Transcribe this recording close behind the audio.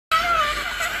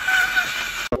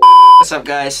What's up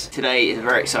guys? Today is a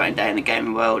very exciting day in the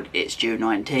gaming world. It's June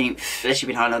 19th. Unless you've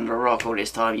been hiding under a rock all this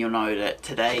time, you'll know that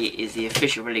today is the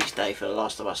official release day for The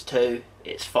Last of Us 2.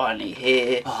 It's finally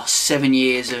here. 7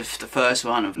 years of the first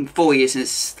one, and 4 years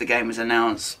since the game was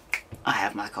announced. I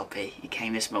have my copy. It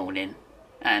came this morning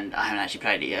and I haven't actually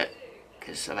played it yet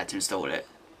because I've had to install it.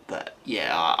 But yeah,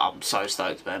 I'm so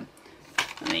stoked, man.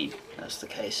 I mean, that's the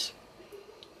case.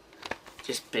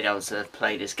 Just being able to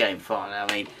play this game finally.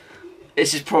 I mean,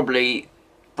 this is probably,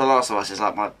 The Last of Us is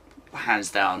like my,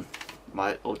 hands down,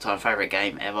 my all-time favourite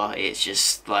game ever. It's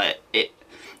just like, it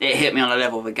hit me on a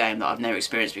level of a game that I've never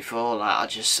experienced before. Like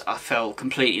I fell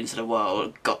completely into the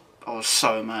world, I was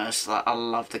so immersed. Like, I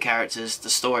loved the characters, the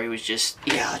story was just,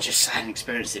 yeah, I just hadn't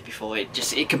experienced it before. It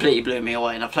completely blew me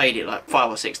away, and I played it like 5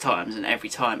 or 6 times, and every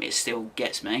time it still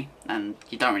gets me, and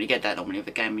you don't really get that normally with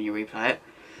a game when you replay it.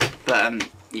 But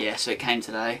yeah, so it came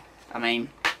today. I mean,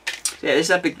 yeah, this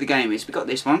is how big the game is. We got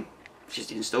this one, which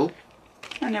is installed,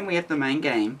 and then we have the main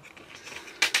game.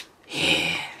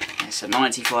 Yeah, it's a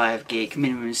 95 gig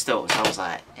minimum install, so I was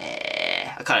like,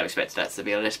 I kind of expected that, to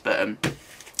be honest, but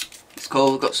it's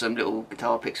cool. We've got some little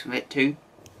guitar picks from it too.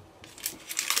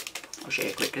 I'll show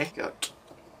you quickly. Got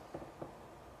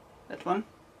that one,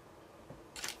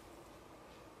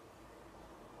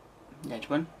 that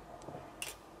one,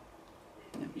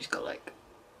 and then we just got like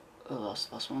the Last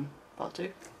of Us 1, part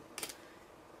 2.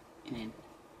 And then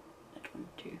that one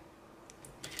too.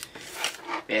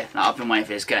 Yeah, no, I've been waiting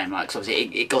for this game, like, 'cause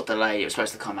obviously it got delayed. It was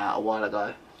supposed to come out a while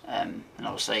ago, and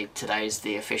obviously today's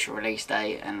the official release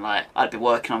date. And like, I'd been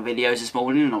working on videos this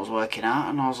morning, and I was working out,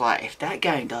 and I was like, if that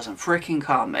game doesn't freaking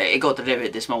come, it got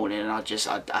delivered this morning, and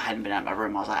I hadn't been out of my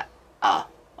room. I was like, I'll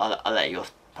let you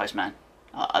off, postman.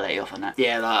 I'll let you off on that.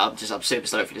 Yeah, like, I'm super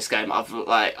stoked for this game. I've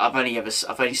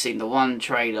only seen the one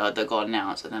trailer that got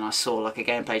announced, and then I saw like a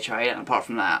gameplay trailer, and apart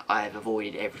from that, I have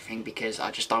avoided everything because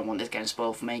I just don't want this game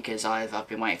spoiled for me, because I've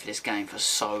been waiting for this game for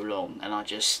so long, and I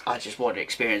just want to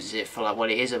experience it for like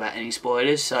what it is without any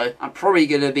spoilers. So I'm probably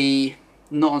gonna be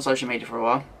not on social media for a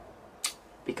while,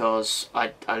 because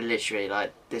I literally,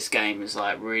 like, this game is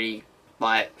like really,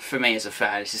 like, for me as a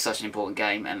fan, this is such an important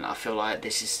game, and I feel like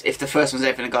this is, if the first one's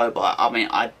ever going to go by, I mean,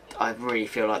 I really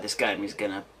feel like this game is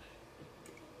going to,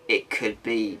 it could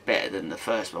be better than the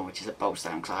first one, which is a bold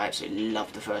statement, because I absolutely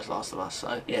love the first Last of Us.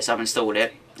 So yes, I've installed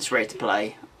it, it's ready to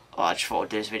play. I just thought I'd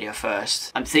do this video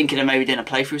first. I'm thinking of maybe doing a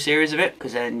playthrough series of it,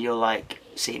 because then you'll like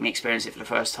see me experience it for the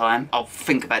first time. I'll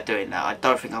think about doing that. I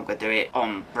don't think I'm going to do it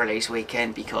on release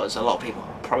weekend, because a lot of people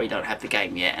probably don't have the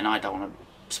game yet, and I don't want to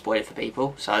spoil it for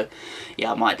people. So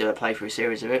yeah, I might do a playthrough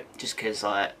series of it, just because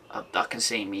I can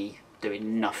see me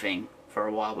doing nothing for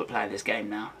a while but playing this game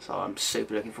now, so I'm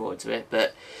super looking forward to it.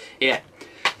 But yeah,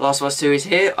 Last of Us 2 is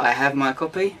here. I have my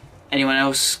copy. Anyone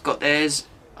else got theirs?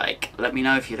 Like, let me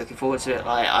know if you're looking forward to it.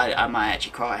 Like, I might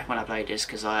actually cry when I play this,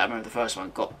 because I remember the first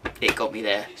one got me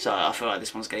there, so I feel like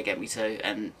this one's going to get me too.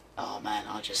 And oh man,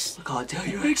 I can't tell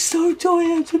you how so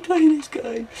tired to play this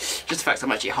game. Just the fact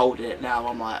I'm actually holding it now,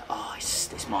 I'm like, oh,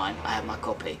 it's mine. I have my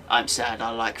copy. I'm sad I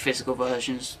like physical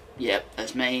versions. Yep,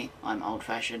 that's me. I'm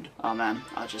old-fashioned. Oh man,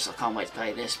 I can't wait to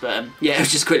play this. But yeah, it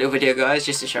was just a quick little video, guys,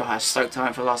 just to show how stoked I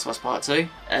am for Last of Us Part 2.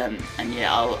 And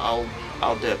yeah,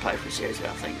 I'll do a playthrough series of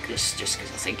it, I think, just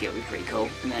because I think it'll be pretty cool.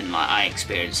 And then like, I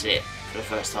experienced it for the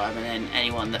first time, and then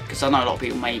anyone that, because I know a lot of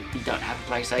people maybe don't have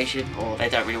a PlayStation, or they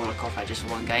don't really want to cough out just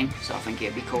for one game, so I think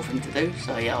it'd be a cool thing to do.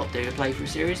 So yeah, I'll do a playthrough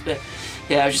series. But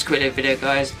yeah, it was just a quick little video,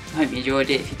 guys. Hope you enjoyed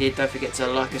it. If you did, don't forget to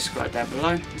like and subscribe down below,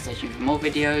 and stay tuned for more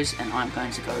videos, and I'm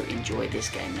going to go enjoy this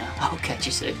game now. I'll catch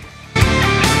you soon.